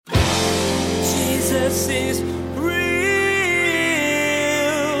Jesus is real.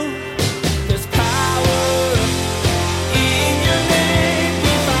 There's power in your name. We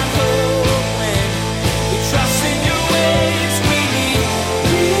find hope when we trust in your ways. We need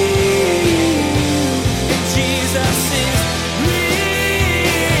real. And Jesus is real.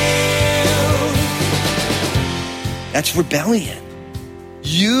 That's rebellion.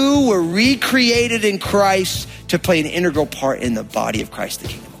 You were recreated in Christ to play an integral part in the body of Christ, the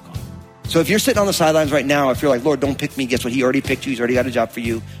kingdom of God. So if you're sitting on the sidelines right now, if you're like, Lord, don't pick me, guess what? He already picked you. He's already got a job for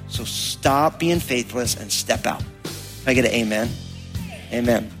you. So stop being faithless and step out. Can I get an amen?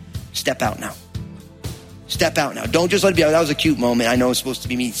 Amen. Step out now. Step out now. Don't just let it be, oh, that was a cute moment. I know it's supposed to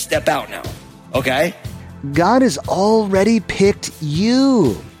be me. Step out now. Okay? God has already picked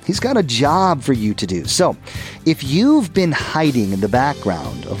you. He's got a job for you to do. So if you've been hiding in the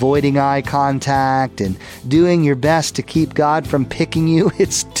background, avoiding eye contact and doing your best to keep God from picking you,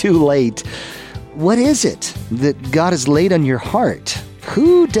 it's too late. What is it that God has laid on your heart?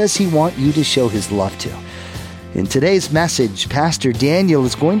 Who does he want you to show his love to? In today's message, Pastor Daniel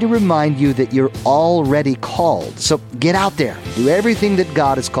is going to remind you that you're already called. So get out there. Do everything that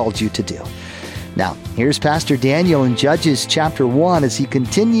God has called you to do. Now, here's Pastor Daniel in Judges chapter 1 as he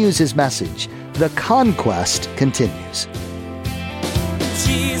continues his message. The Conquest continues.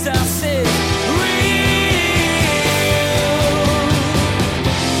 Jesus is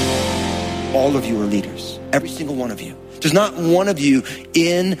real. All of you are leaders. Every single one of you. There's not one of you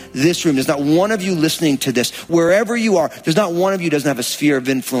in this room. There's not one of you listening to this. Wherever you are, there's not one of you who doesn't have a sphere of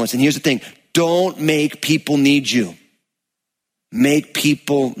influence. And here's the thing. Don't make people need you. Make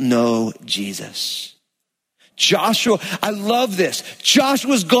people know Jesus. Joshua, I love this.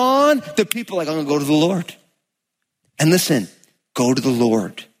 Joshua's gone. The people are like, I'm going to go to the Lord. And listen, go to the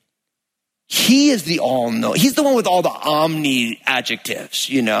Lord. He is the all-knowing. He's the one with all the omni adjectives,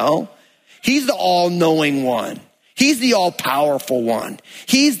 you know? He's the all-knowing one. He's the all-powerful one.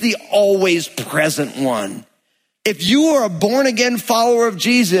 He's the always present one. If you are a born-again follower of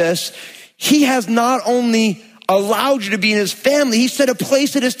Jesus, he has not only allowed you to be in his family, he set a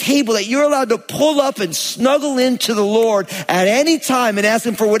place at his table that you're allowed to pull up and snuggle into the Lord at any time and ask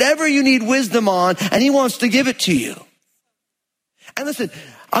him for whatever you need wisdom on, and he wants to give it to you. And listen,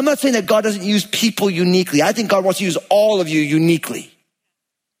 I'm not saying that God doesn't use people uniquely. I think God wants to use all of you uniquely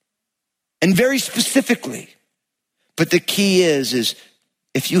and very specifically. But the key is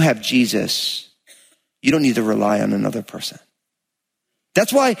if you have Jesus, you don't need to rely on another person.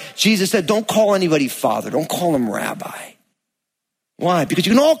 That's why Jesus said, don't call anybody father. Don't call him rabbi. Why? Because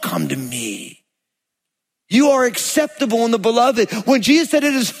you can all come to me. You are acceptable in the beloved. When Jesus said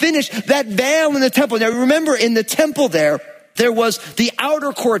it is finished, that veil in the temple. Now remember, in the temple there was the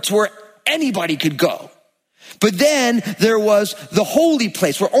outer courts where anybody could go. But then there was the holy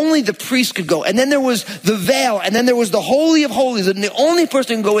place where only the priest could go. And then there was the veil. And then there was the Holy of Holies. And the only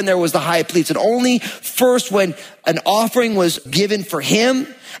person who could go in there was the high priest. And only first when an offering was given for him.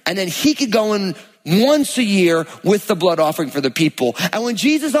 And then he could go in once a year with the blood offering for the people. And when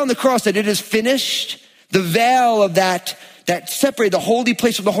Jesus on the cross said, it is finished, the veil of that separated the holy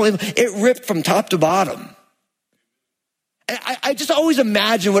place from the holy, it ripped from top to bottom. I just always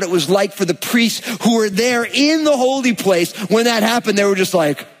imagine what it was like for the priests who were there in the holy place when that happened. They were just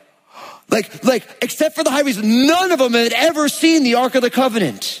like, except for the high priest, none of them had ever seen the Ark of the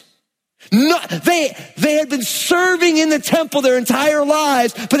Covenant. No, they had been serving in the temple their entire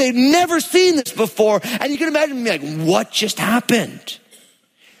lives, but they'd never seen this before. And you can imagine me like, what just happened?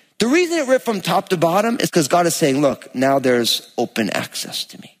 The reason it ripped from top to bottom is because God is saying, look, now there's open access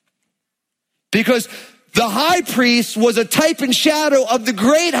to me. Because the high priest was a type and shadow of the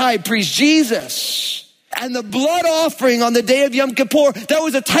great high priest, Jesus. And the blood offering on the day of Yom Kippur, that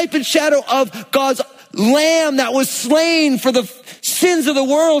was a type and shadow of God's lamb that was slain for the sins of the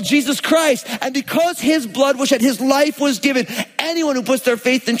world, Jesus Christ. And because his blood was shed, his life was given, anyone who puts their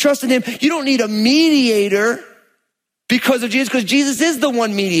faith and trust in him, you don't need a mediator because of Jesus, because Jesus is the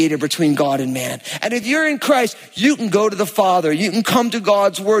one mediator between God and man. And if you're in Christ, you can go to the Father. You can come to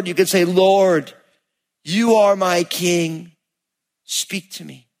God's word. You can say, Lord, you are my King. Speak to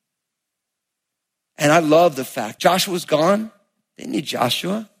me. And I love the fact Joshua's gone. They didn't need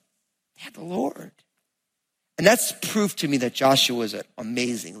Joshua. They had the Lord. And that's proof to me that Joshua is an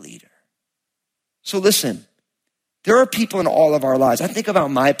amazing leader. So listen, there are people in all of our lives. I think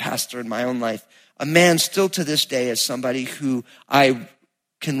about my pastor in my own life. A man still to this day is somebody who I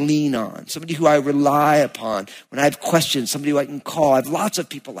can lean on, somebody who I rely upon when I have questions, somebody who I can call. I have lots of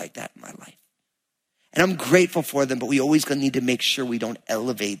people like that in my life. And I'm grateful for them, but we always need to make sure we don't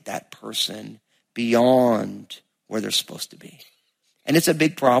elevate that person beyond where they're supposed to be. And it's a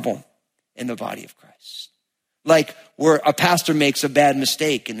big problem. in the body of Christ. Like where a pastor makes a bad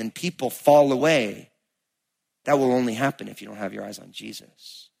mistake and then people fall away. That will only happen if you don't have your eyes on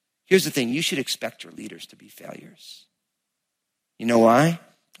Jesus. Here's the thing, you should expect your leaders to be failures. You know why?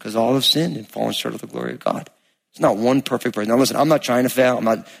 Because all have sinned and fallen short of the glory of God. It's not one perfect person. Now listen, I'm not trying to fail. I'm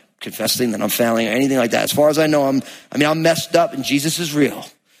not confessing that I'm failing or anything like that. As far as I know, I'm messed up and Jesus is real.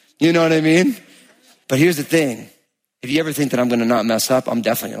 You know what I mean? But here's the thing. If you ever think that I'm going to not mess up, I'm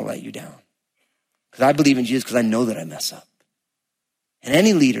definitely going to let you down. Because I believe in Jesus because I know that I mess up. And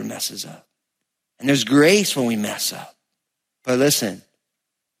any leader messes up. And there's grace when we mess up. But listen,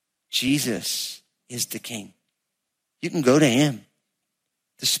 Jesus is the King. You can go to him.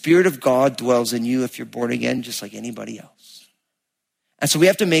 The Spirit of God dwells in you if you're born again, just like anybody else. And so we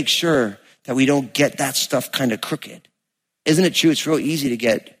have to make sure that we don't get that stuff kind of crooked. Isn't it true? It's real easy to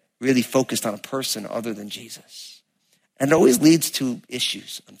get really focused on a person other than Jesus. And it always leads to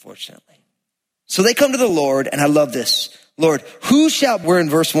issues, unfortunately. So they come to the Lord, and I love this. Lord, we're in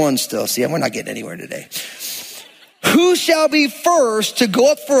verse 1 still. See, we're not getting anywhere today. Who shall be first to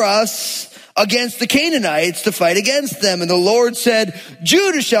go up for us against the Canaanites to fight against them? And the Lord said,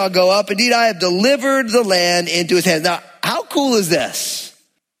 Judah shall go up. Indeed, I have delivered the land into his hands. Now, how cool is this?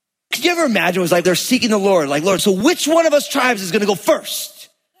 Could you ever imagine it was like they're seeking the Lord? Like, Lord, so which one of us tribes is going to go first?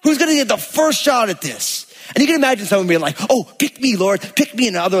 Who's going to get the first shot at this? And you can imagine someone being like, oh, pick me, Lord, pick me.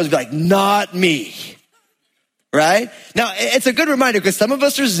 And the other ones be like, not me. Right? Now, it's a good reminder because some of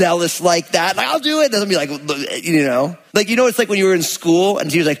us are zealous like that. Like, I'll do it. Doesn't be like, it's like when you were in school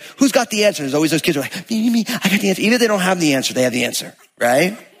and you're like, who's got the answer? There's always those kids who are like, me, I got the answer. Even if they don't have the answer, they have the answer.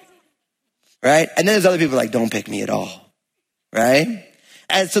 Right? Right? And then there's other people like, don't pick me at all. Right?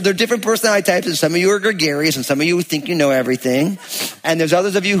 And so there are different personality types, and some of you are gregarious, and some of you think you know everything. And there's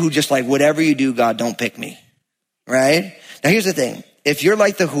others of you who just like, whatever you do, God, don't pick me. Right? Now, here's the thing. If you're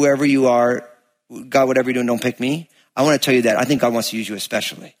like the whoever you are, God, whatever you're doing, don't pick me. I want to tell you that I think God wants to use you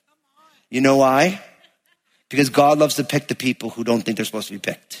especially. You know why? Because God loves to pick the people who don't think they're supposed to be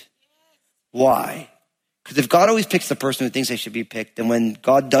picked. Why? Because if God always picks the person who thinks they should be picked, then when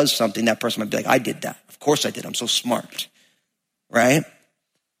God does something, that person might be like, I did that. Of course I did. I'm so smart. Right?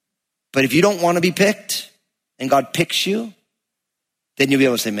 But if you don't want to be picked and God picks you, then you'll be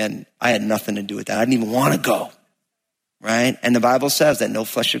able to say, man, I had nothing to do with that. I didn't even want to go. Right? And the Bible says that no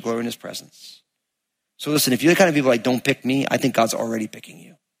flesh should glory in his presence. So listen, if you're the kind of people like, don't pick me, I think God's already picking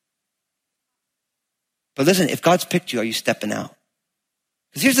you. But listen, if God's picked you, are you stepping out?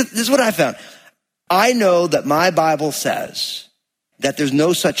 Because this is what I found. I know that my Bible says that there's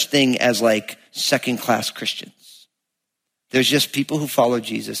no such thing as like second-class Christians. There's just people who follow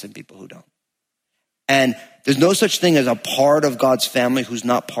Jesus and people who don't. And there's no such thing as a part of God's family who's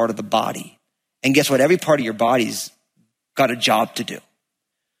not part of the body. And guess what? Every part of your body's got a job to do.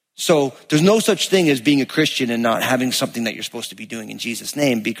 So there's no such thing as being a Christian and not having something that you're supposed to be doing in Jesus'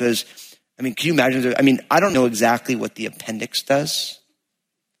 name. Because, can you imagine? I don't know exactly what the appendix does,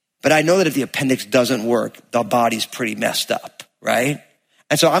 but I know that if the appendix doesn't work, the body's pretty messed up, right?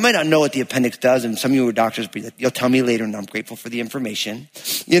 And so I might not know what the appendix does, and some of you are doctors, you'll tell me later, and I'm grateful for the information.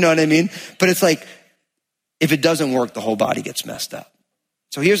 You know what I mean? But it's like, if it doesn't work, the whole body gets messed up.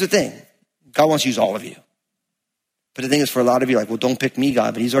 So here's the thing. God wants to use all of you. But the thing is, for a lot of you, like, well, don't pick me,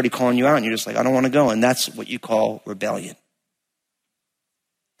 God, but he's already calling you out, and you're just like, I don't want to go. And that's what you call rebellion.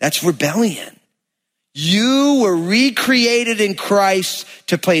 That's rebellion. You were recreated in Christ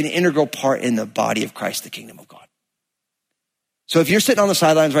to play an integral part in the body of Christ, the kingdom of God. So if you're sitting on the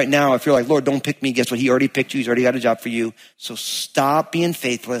sidelines right now, if you're like, Lord, don't pick me, guess what? He already picked you. He's already got a job for you. So stop being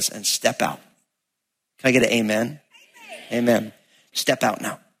faithless and step out. Can I get an amen? Amen. Step out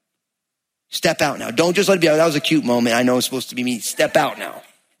now. Step out now. Don't just let it be, that was a cute moment. I know it's supposed to be me. Step out now.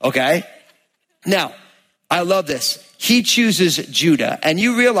 Okay? Now, I love this. He chooses Judah. And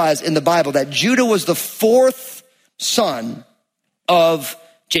you realize in the Bible that Judah was the fourth son of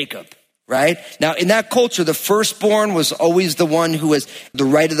Jacob, right? Now, in that culture, the firstborn was always the one who was the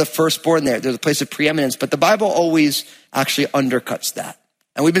right of the firstborn there. There's a place of preeminence. But the Bible always actually undercuts that.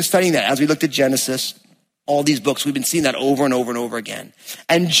 And we've been studying that as we looked at Genesis. All these books, we've been seeing that over and over and over again.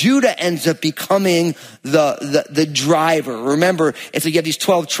 And Judah ends up becoming the driver. Remember, it's like you have these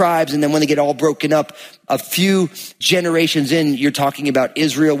 12 tribes, and then when they get all broken up, a few generations in, you're talking about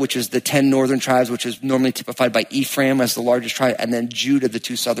Israel, which is the 10 northern tribes, which is normally typified by Ephraim as the largest tribe, and then Judah, the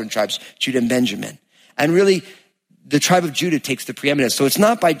 2 southern tribes, Judah and Benjamin. And really, the tribe of Judah takes the preeminence. So it's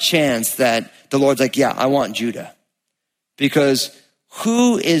not by chance that the Lord's like, yeah, I want Judah. Because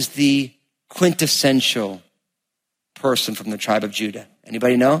who is the quintessential person from the tribe of Judah?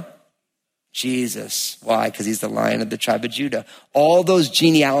 Anybody know? Jesus. Why? Because he's the Lion of the tribe of Judah. All those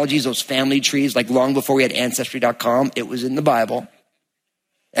genealogies, those family trees, like long before we had Ancestry.com, it was in the Bible.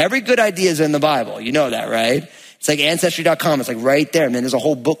 Every good idea is in the Bible. You know that, right? It's like Ancestry.com. It's like right there. And then there's a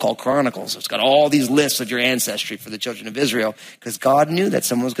whole book called Chronicles. It's got all these lists of your ancestry for the children of Israel because God knew that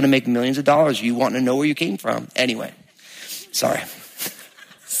someone was going to make millions of dollars. You want to know where you came from. Anyway, sorry.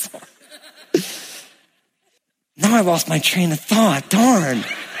 Now I lost my train of thought. Darn.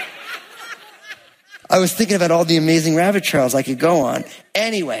 I was thinking about all the amazing rabbit trails I could go on.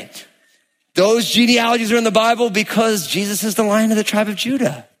 Anyway, those genealogies are in the Bible because Jesus is the Lion of the tribe of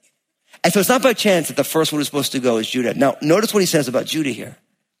Judah. And so it's not by chance that the first one who's supposed to go is Judah. Now, notice what he says about Judah here.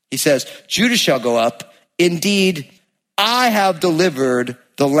 He says, Judah shall go up. Indeed, I have delivered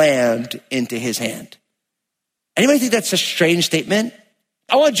the land into his hand. Anybody think that's a strange statement?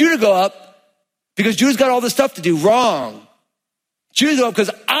 I want Judah to go up because Judah's got all this stuff to do. Wrong. Judah go up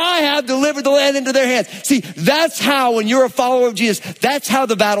because I have delivered the land into their hands. See, that's how, when you're a follower of Jesus, that's how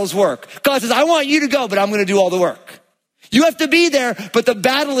the battles work. God says, I want you to go, but I'm going to do all the work. You have to be there, but the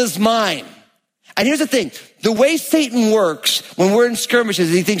battle is mine. And here's the thing. The way Satan works when we're in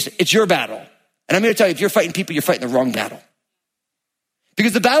skirmishes, he thinks it's your battle. And I'm here to tell you, if you're fighting people, you're fighting the wrong battle.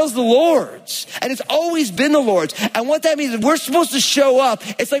 Because the battle's the Lord's. And it's always been the Lord's. And what that means is we're supposed to show up.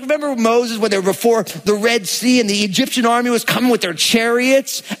 It's like, remember Moses when they were before the Red Sea and the Egyptian army was coming with their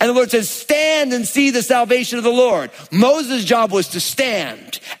chariots? And the Lord says, stand and see the salvation of the Lord. Moses' job was to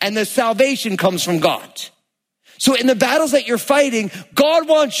stand. And the salvation comes from God. So in the battles that you're fighting, God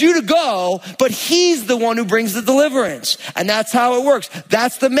wants you to go, but he's the one who brings the deliverance. And that's how it works.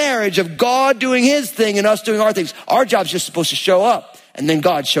 That's the marriage of God doing his thing and us doing our things. Our job's just supposed to show up, and then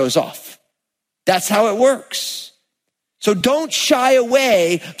God shows off. That's how it works. So don't shy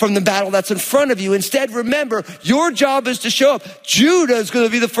away from the battle that's in front of you. Instead, remember, your job is to show up. Judah is going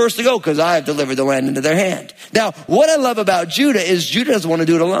to be the first to go because I have delivered the land into their hand. Now, what I love about Judah is Judah doesn't want to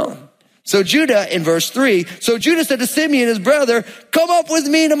do it alone. So Judah, in verse 3, so Judah said to Simeon, his brother, come up with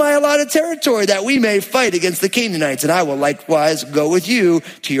me to my allotted territory that we may fight against the Canaanites. And I will likewise go with you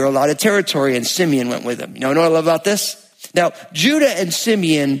to your allotted territory. And Simeon went with him. You know what I love about this? Now, Judah and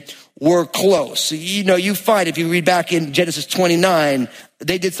Simeon were close. So, you find if you read back in Genesis 29,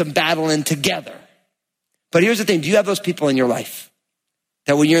 they did some battling together. But here's the thing. Do you have those people in your life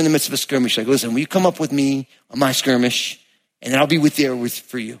that when you're in the midst of a skirmish, like, listen, will you come up with me on my skirmish and then I'll be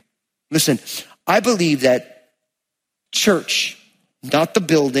for you? Listen, I believe that church, not the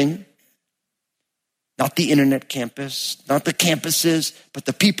building, not the internet campus, not the campuses, but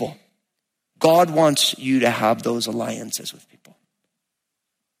the people. God wants you to have those alliances with people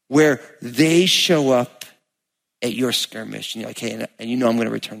where they show up at your skirmish and you're like, hey, and you know I'm going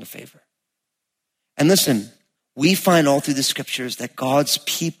to return the favor. And listen, we find all through the scriptures that God's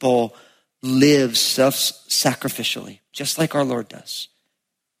people live self-sacrificially, just like our Lord does.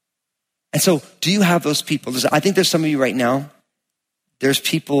 And so do you have those people? I think there's some of you right now, there's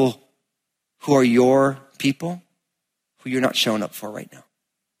people who are your people who you're not showing up for right now.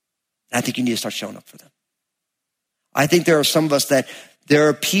 And I think you need to start showing up for them. I think there are some of us that there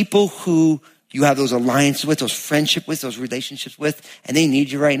are people who you have those alliances with, those friendships with, those relationships with, and they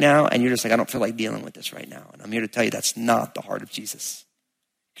need you right now. And you're just like, I don't feel like dealing with this right now. And I'm here to tell you that's not the heart of Jesus.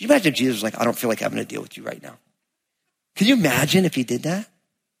 Can you imagine if Jesus was like, I don't feel like having to deal with you right now? Can you imagine if he did that?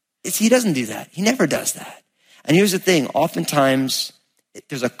 He doesn't do that. He never does that. And here's the thing. Oftentimes,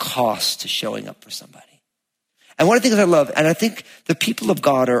 there's a cost to showing up for somebody. And one of the things I love, and I think the people of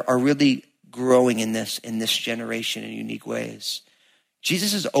God are really growing in this generation in unique ways.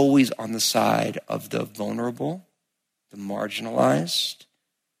 Jesus is always on the side of the vulnerable, the marginalized,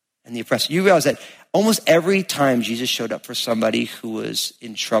 and the oppressed. You realize that almost every time Jesus showed up for somebody who was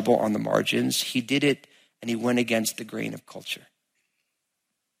in trouble on the margins, he did it and he went against the grain of culture.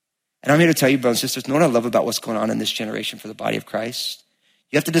 And I'm here to tell you, brothers and sisters, know what I love about what's going on in this generation for the body of Christ?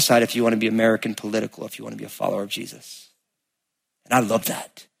 You have to decide if you want to be American political, if you want to be a follower of Jesus. And I love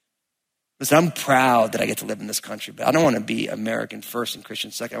that. Listen, I'm proud that I get to live in this country, but I don't want to be American first and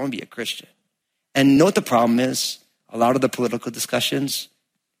Christian second. I want to be a Christian. And know what the problem is? A lot of the political discussions,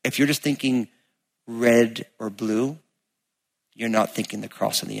 if you're just thinking red or blue, you're not thinking the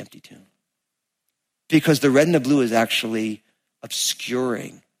cross and the empty tomb. Because the red and the blue is actually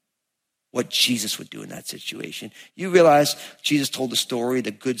obscuring what Jesus would do in that situation. You realize Jesus told the story,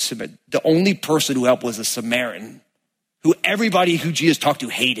 the good Samaritan, the only person who helped was a Samaritan, who everybody who Jesus talked to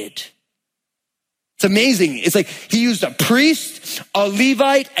hated. It's amazing. It's like he used a priest, a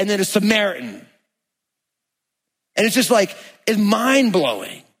Levite, and then a Samaritan. And it's just like, it's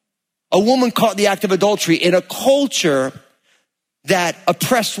mind-blowing. A woman caught in the act of adultery in a culture that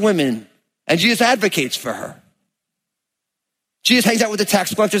oppressed women And Jesus advocates for her. Jesus hangs out with the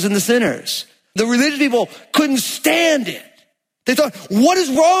tax collectors and the sinners. The religious people couldn't stand it. They thought, what is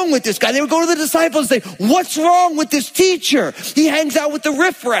wrong with this guy? They would go to the disciples and say, what's wrong with this teacher? He hangs out with the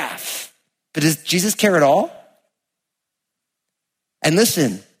riffraff. But does Jesus care at all? And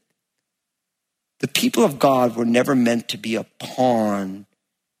listen, the people of God were never meant to be a pawn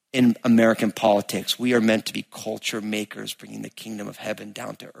in American politics. We are meant to be culture makers, bringing the kingdom of heaven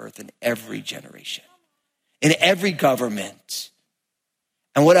down to earth in every generation, in every government.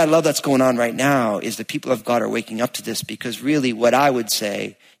 And what I love that's going on right now is the people of God are waking up to this, because really what I would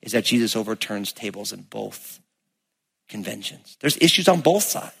say is that Jesus overturns tables in both conventions. There's issues on both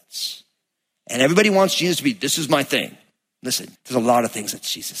sides. And everybody wants Jesus to be, this is my thing. Listen, there's a lot of things that's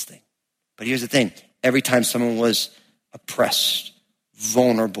Jesus' thing. But here's the thing. Every time someone was oppressed,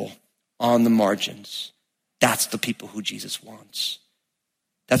 vulnerable, on the margins, that's the people who Jesus wants.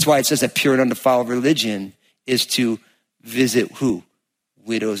 That's why it says that pure and undefiled religion is to visit who?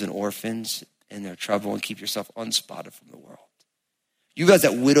 Widows and orphans in their trouble and keep yourself unspotted from the world. You realize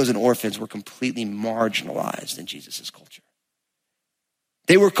that widows and orphans were completely marginalized in Jesus' culture.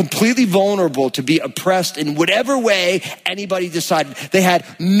 They were completely vulnerable to be oppressed in whatever way anybody decided. They had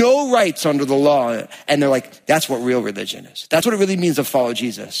no rights under the law. And they're like, that's what real religion is. That's what it really means to follow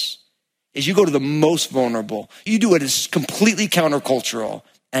Jesus, is you go to the most vulnerable. You do it as completely countercultural,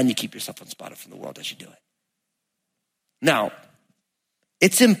 and you keep yourself unspotted from the world as you do it. Now,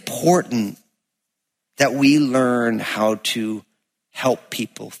 it's important that we learn how to help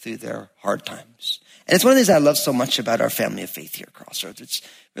people through their hard times. And it's one of the things I love so much about our family of faith here at Crossroads. It's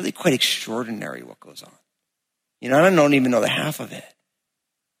really quite extraordinary what goes on. You know, I don't even know the half of it.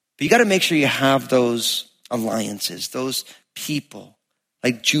 But you got to make sure you have those alliances, those people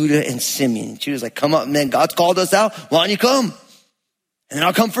like Judah and Simeon. Judah's like, come up, man, God's called us out. Why don't you come? And then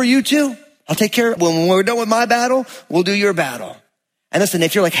I'll come for you too. I'll take care of it. When we're done with my battle, we'll do your battle. And listen,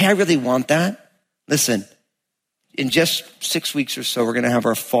 if you're like, hey, I really want that. Listen, in just 6 weeks or so, we're going to have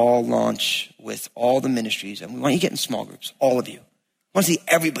our fall launch with all the ministries. And we want you to get in small groups, all of you. I want to see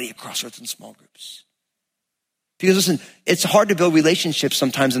everybody at Crossroads in small groups. Because listen, it's hard to build relationships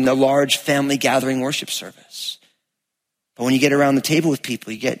sometimes in the large family gathering worship service. But when you get around the table with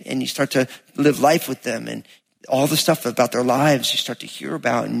people, you start to live life with them, and all the stuff about their lives you start to hear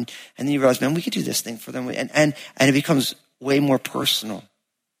about. And then you realize, man, we could do this thing for them. And it becomes way more personal.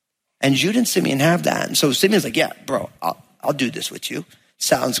 And Judah and Simeon have that. And so Simeon's like, yeah, bro, I'll do this with you.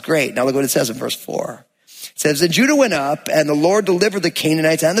 Sounds great. Now look what it says in verse 4. It says, and Judah went up, and the Lord delivered the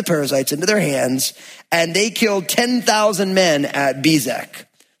Canaanites and the Perizzites into their hands, and they killed 10,000 men at Bezek.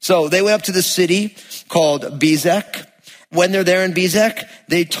 So they went up to the city called Bezek. When they're there in Bezek,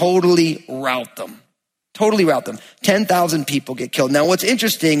 they totally rout them. 10,000 people get killed. Now what's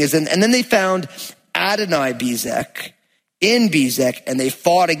interesting is, and then they found Adonai-Bezek in Bezek, and they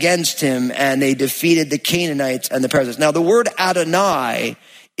fought against him, and they defeated the Canaanites and the Perizzites. Now the word Adonai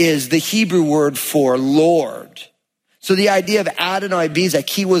is the Hebrew word for Lord. So the idea of Adonai-Bezek,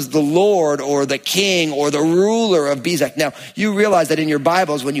 he was the Lord or the king or the ruler of Bezek. Now you realize that in your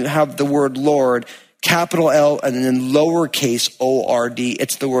Bibles, when you have the word Lord, capital L and then lowercase O-R-D,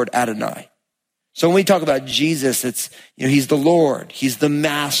 it's the word Adonai. So when we talk about Jesus, it's, he's the Lord, he's the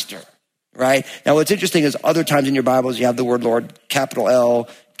master. Right? Now, what's interesting is other times in your Bibles, you have the word Lord, capital L,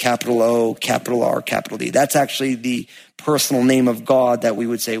 capital O, capital R, capital D. That's actually the personal name of God that we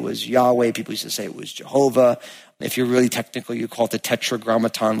would say was Yahweh. People used to say it was Jehovah. If you're really technical, you call it the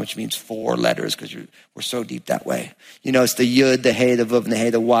tetragrammaton, which means 4 letters, because we're so deep that way. It's the Yud, the He, the Vav, and the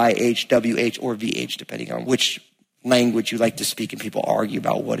He, the Y, H, W, H, or VH, depending on which language you like to speak, and people argue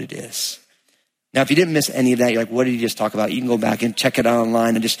about what it is. Now, if you didn't miss any of that, you're like, what did he just talk about? You can go back and check it out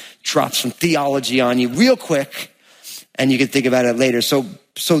online and just drop some theology on you real quick, and you can think about it later. So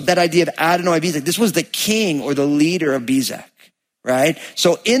that idea of Adonai-Bezek, this was the king or the leader of Bezek, right?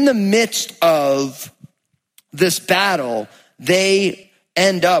 So in the midst of this battle, they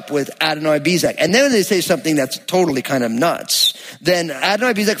end up with Adonai-Bezek. And then they say something that's totally kind of nuts. Then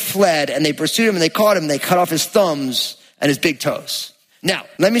Adonai-Bezek fled, and they pursued him, and they caught him, and they cut off his thumbs and his big toes. Now,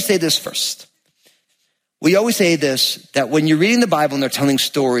 let me say this first. We always say this, that when you're reading the Bible and they're telling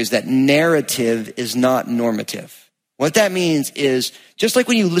stories, that narrative is not normative. What that means is, just like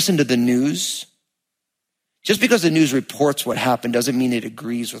when you listen to the news, just because the news reports what happened doesn't mean it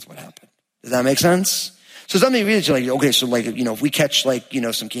agrees with what happened. Does that make sense? So something really like, okay, so like, if we catch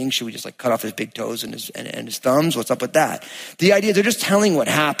some king, should we just cut off his big toes and his thumbs? What's up with that? The idea, they're just telling what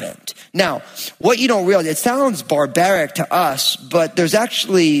happened. Now, what you don't realize, it sounds barbaric to us, but there's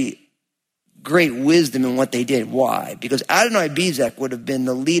actually great wisdom in what they did. Why? Because Adonai-Bezek would have been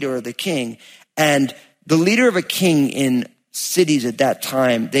the leader of the king. And the leader of a king in cities at that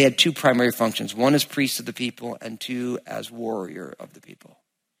time, they had two primary functions. One as priest of the people and two as warrior of the people.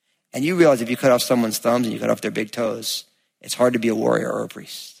 And you realize if you cut off someone's thumbs and you cut off their big toes, it's hard to be a warrior or a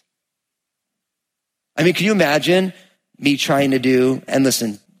priest. I mean, can you imagine me trying to do, and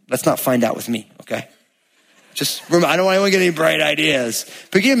listen, let's not find out with me, okay? Just remember, I don't want anyone to get any bright ideas.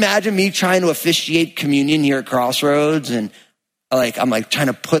 But can you imagine me trying to officiate communion here at Crossroads and I'm trying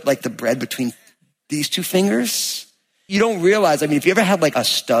to put the bread between these two fingers? You don't realize, if you ever had a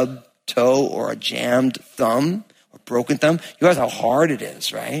stubbed toe or a jammed thumb or broken thumb, you realize how hard it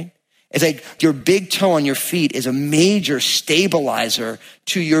is, right? It's your big toe on your feet is a major stabilizer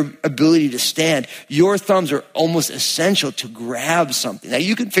to your ability to stand. Your thumbs are almost essential to grab something. Now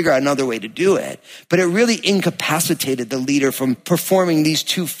you can figure out another way to do it, but it really incapacitated the leader from performing these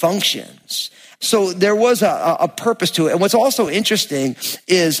two functions. So there was a purpose to it. And what's also interesting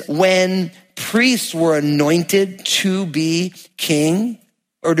is when priests were anointed to be king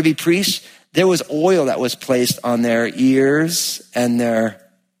or to be priests, there was oil that was placed on their ears and their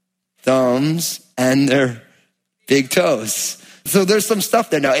thumbs and their big toes. So there's some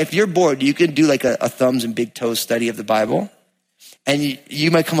stuff there. Now, if you're bored, you can do a thumbs and big toes study of the Bible. And you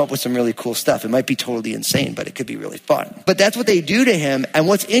might come up with some really cool stuff. It might be totally insane, but it could be really fun. But that's what they do to him. And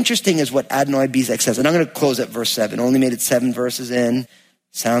what's interesting is what Adonai-Bezek says. And I'm going to close at verse 7. Only made it 7 verses in.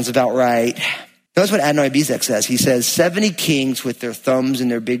 Sounds about right. Notice what Adonai-Bezek says. He says, 70 kings with their thumbs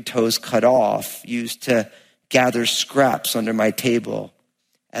and their big toes cut off used to gather scraps under my table.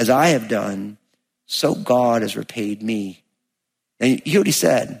 As I have done, so God has repaid me. And you hear what he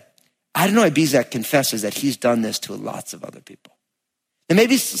said. Adonai-Bezek confesses that he's done this to lots of other people. And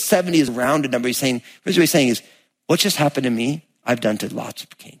maybe 70 is a rounded number. Here's what he's saying is, what just happened to me, I've done to lots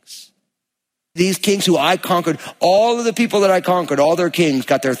of kings. These kings who I conquered, all of the people that I conquered, all their kings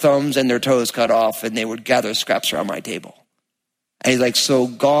got their thumbs and their toes cut off and they would gather scraps around my table. And he's like, so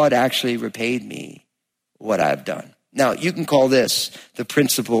God actually repaid me what I've done. Now, you can call this the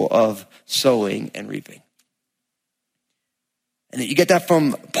principle of sowing and reaping. And you get that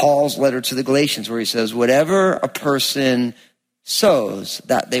from Paul's letter to the Galatians where he says, whatever a person sows,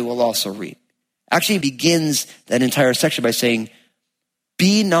 that they will also reap. Actually, he begins that entire section by saying,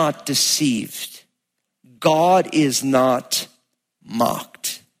 be not deceived. God is not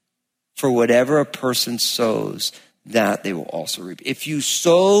mocked. For whatever a person sows, that they will also reap. If you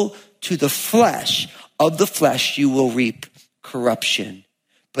sow to the flesh, of the flesh you will reap corruption.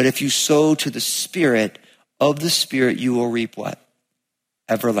 But if you sow to the Spirit, of the Spirit you will reap what?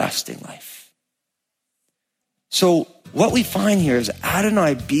 Everlasting life. So what we find here is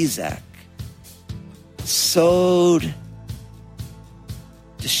Adonai-Bezek sowed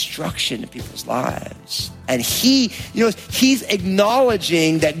destruction in people's lives. And he's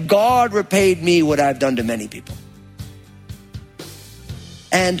acknowledging that God repaid me what I've done to many people.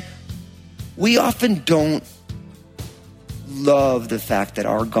 And we often don't love the fact that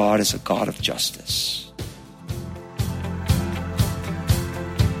our God is a God of justice.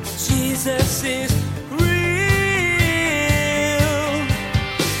 Jesus is real.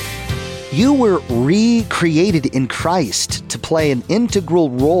 You were recreated in Christ to play an integral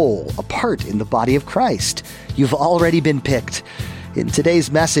role, a part in the body of Christ. You've already been picked. In today's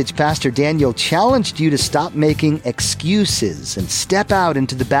message, Pastor Daniel challenged you to stop making excuses and step out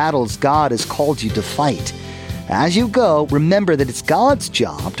into the battles God has called you to fight. As you go, remember that it's God's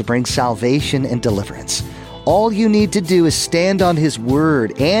job to bring salvation and deliverance. All you need to do is stand on His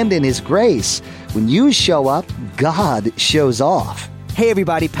word and in His grace. When you show up, God shows off. Hey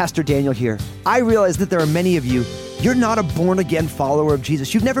everybody, Pastor Daniel here. I realize that there are many of you, you're not a born-again follower of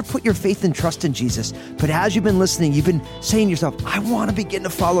Jesus. You've never put your faith and trust in Jesus. But as you've been listening, you've been saying to yourself, I want to begin to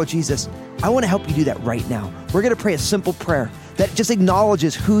follow Jesus. I want to help you do that right now. We're going to pray a simple prayer that just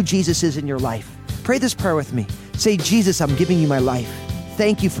acknowledges who Jesus is in your life. Pray this prayer with me. Say, Jesus, I'm giving you my life.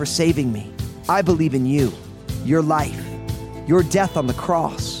 Thank you for saving me. I believe in you, your life, your death on the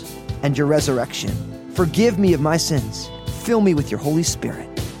cross, and your resurrection. Forgive me of my sins. Fill me with your Holy Spirit.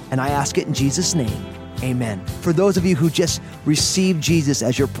 And I ask it in Jesus' name. Amen. For those of you who just received Jesus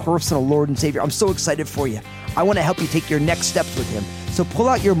as your personal Lord and Savior, I'm so excited for you. I want to help you take your next steps with Him. So pull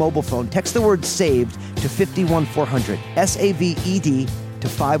out your mobile phone, text the word SAVED to 51400, SAVED to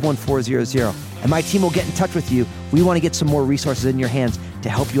 51400, and my team will get in touch with you. We want to get some more resources in your hands to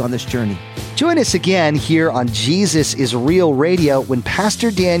help you on this journey. Join us again here on Jesus is Real Radio when Pastor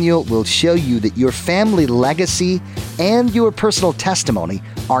Daniel will show you that your family legacy and your personal testimony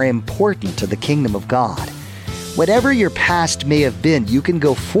are important to the kingdom of God. Whatever your past may have been, you can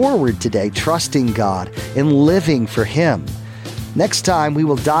go forward today trusting God and living for Him. Next time, we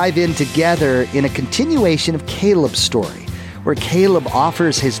will dive in together in a continuation of Caleb's story, where Caleb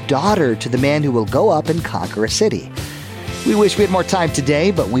offers his daughter to the man who will go up and conquer a city. We wish we had more time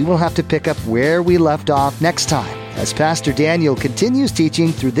today, but we will have to pick up where we left off next time, as Pastor Daniel continues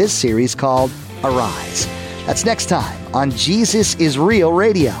teaching through this series called Arise. That's next time on Jesus is Real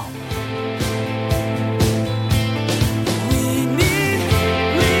Radio.